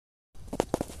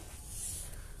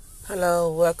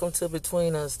Hello, welcome to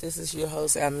Between Us. This is your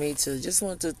host, Amita. Just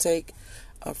want to take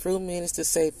a few minutes to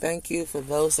say thank you for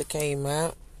those that came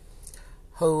out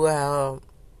who on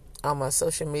my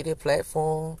social media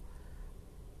platform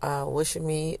wishing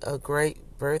me a great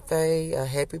birthday, a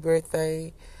happy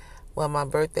birthday. Well, my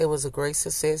birthday was a great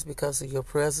success because of your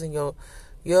presence,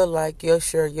 your like, your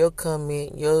share, your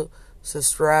comment, your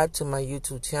subscribe to my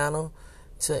YouTube channel,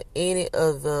 to any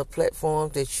of the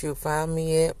platforms that you find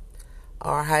me at,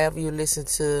 or however you listen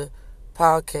to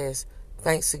podcasts.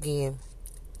 Thanks again.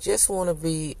 Just want to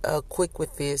be quick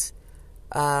with this.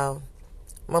 My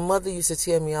mother used to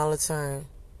tell me all the time,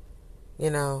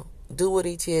 do what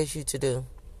he tells you to do.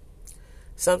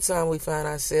 Sometimes we find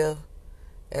ourselves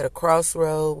at a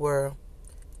crossroad where,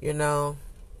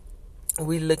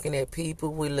 we looking at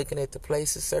people, we looking at the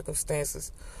places,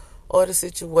 circumstances, or the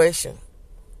situation.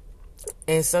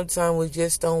 And sometimes we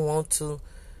just don't want to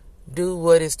do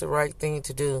what is the right thing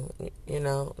to do.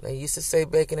 They used to say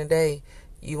back in the day,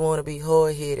 you want to be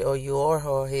hard-headed or you are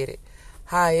hard-headed.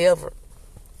 However,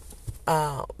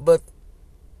 but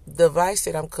the advice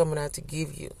that I'm coming out to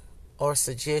give you, or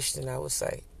suggestion I would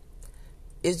say,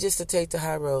 is just to take the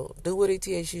high road. Do what he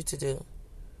tells you to do.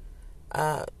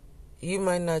 You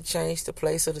might not change the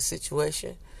place or the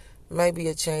situation. Maybe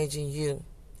a change in you.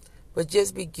 But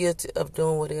just be guilty of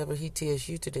doing whatever he tells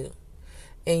you to do.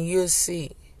 And you'll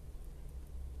see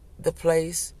the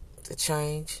place to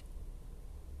change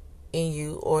in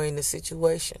you or in the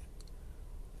situation.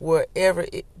 Wherever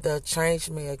the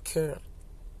change may occur.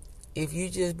 If you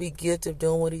just be guilty of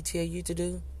doing what he tells you to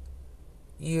do,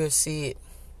 you'll see it.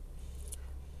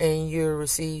 And you'll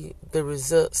receive the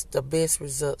results, the best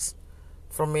results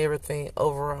from everything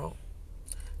overall.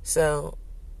 So,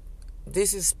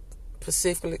 this is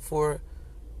specifically for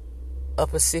a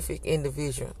specific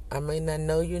individual. I may not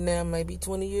know you now, maybe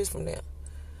 20 years from now.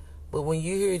 But when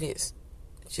you hear this,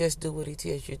 just do what he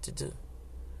tells you to do.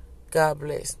 God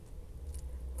bless.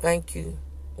 Thank you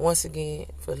once again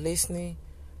for listening.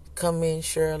 Come in,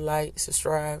 share, like,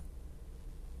 subscribe.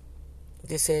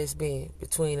 This has been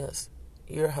Between Us.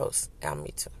 Your host,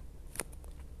 Almita.